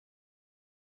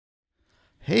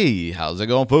Hey, how's it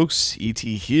going, folks? ET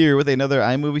here with another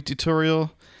iMovie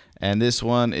tutorial, and this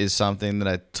one is something that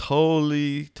I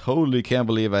totally can't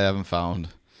believe I hadn't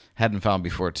found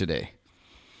before today.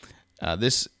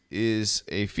 This is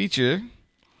a feature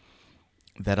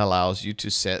that allows you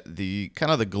to set the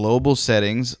kind of the global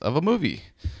settings of a movie.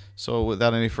 So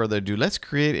without any further ado, let's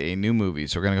create a new movie.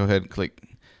 So we're gonna go ahead and click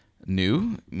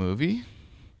New Movie,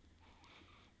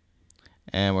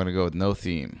 and we're gonna go with no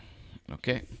theme.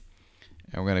 Okay.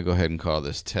 And we're going to go ahead and call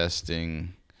this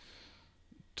testing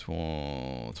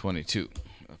 22.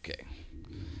 Okay.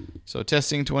 So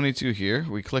testing 22 here,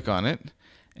 we click on it.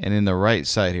 And in the right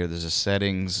side here, there's a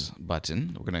settings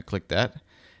button. We're going to click that.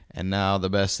 And now the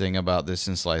best thing about this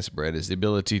in sliced bread is the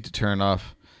ability to turn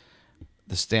off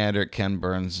the standard Ken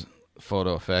Burns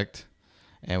photo effect.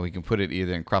 And we can put it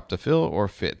either in crop to fill or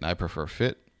fit. And I prefer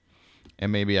fit. And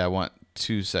maybe I want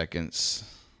 2 seconds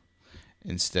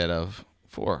instead of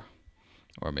 4.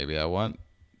 Or maybe I want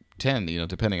 10,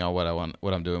 depending on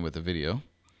what I'm doing with the video.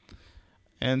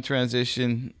 And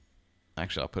transition,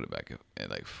 actually I'll put it back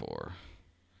at like 4.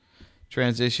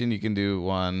 Transition, you can do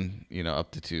 1,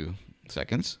 up to 2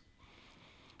 seconds.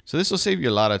 So this will save you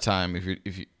a lot of time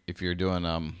if you're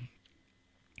doing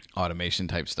automation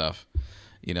type stuff.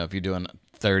 If you're doing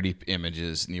 30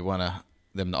 images and you want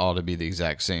them all to be the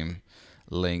exact same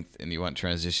length, and you want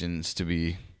transitions to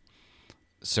be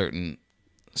certain.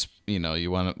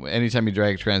 You want to, anytime you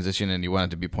drag a transition and you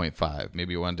want it to be 0.5,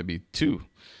 maybe you want it to be 2,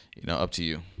 up to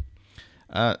you.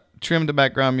 Trim the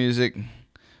background music.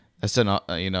 That's a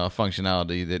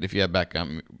functionality that if you have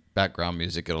background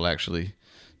music, it'll actually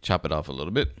chop it off a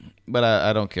little bit. But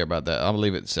I don't care about that. I'll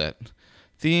leave it set.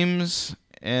 Themes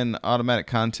and automatic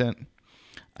content.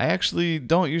 I actually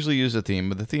don't usually use a theme,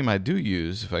 but the theme I do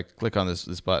use, if I click on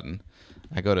this button,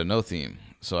 I go to no theme.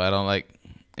 So I don't like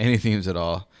any themes at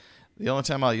all. The only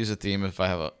time I'll use a theme if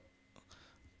I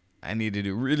need to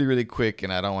do really quick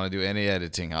and I don't want to do any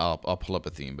editing, I'll pull up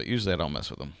a theme, but usually I don't mess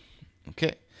with them.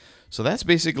 Okay, so that's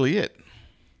basically it.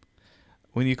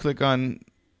 When you click on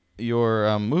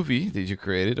your movie that you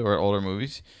created or older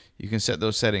movies, you can set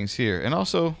those settings here. And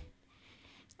also,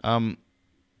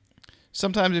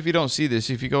 sometimes if you don't see this,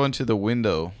 if you go into the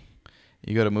window,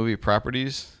 you go to movie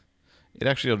properties, it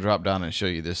actually will drop down and show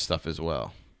you this stuff as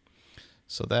well.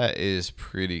 So that is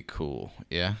pretty cool,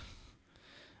 yeah?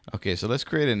 Okay, so let's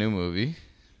create a new movie.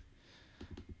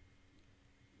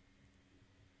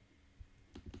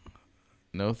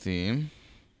 No theme.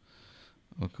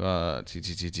 We'll call it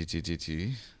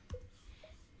T.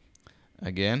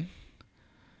 Again,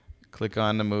 click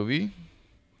on the movie.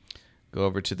 Go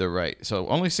over to the right. So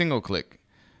only single click.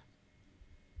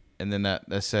 And then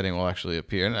that setting will actually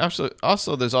appear. And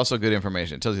also there's also good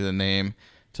information. It tells you the name,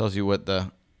 tells you what the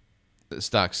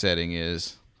stock setting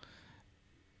is,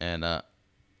 and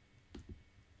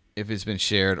if it's been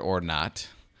shared or not.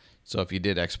 So if you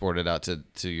did export it out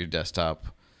to your desktop,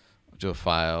 to a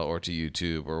file, or to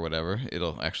YouTube or whatever,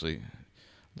 it'll actually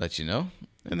let you know.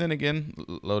 And then again,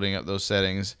 loading up those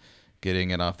settings, getting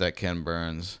it off that Ken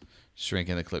Burns,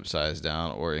 shrinking the clip size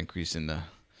down, or increasing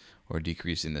or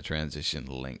decreasing the transition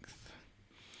length.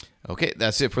 Okay,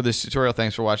 that's it for this tutorial.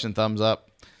 Thanks for watching. Thumbs up.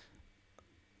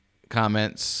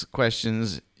 Comments,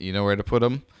 questions, you know where to put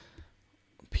them.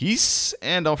 Peace,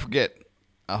 and don't forget,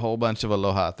 a whole bunch of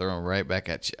aloha thrown right back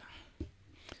at you.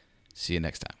 See you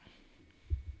next time.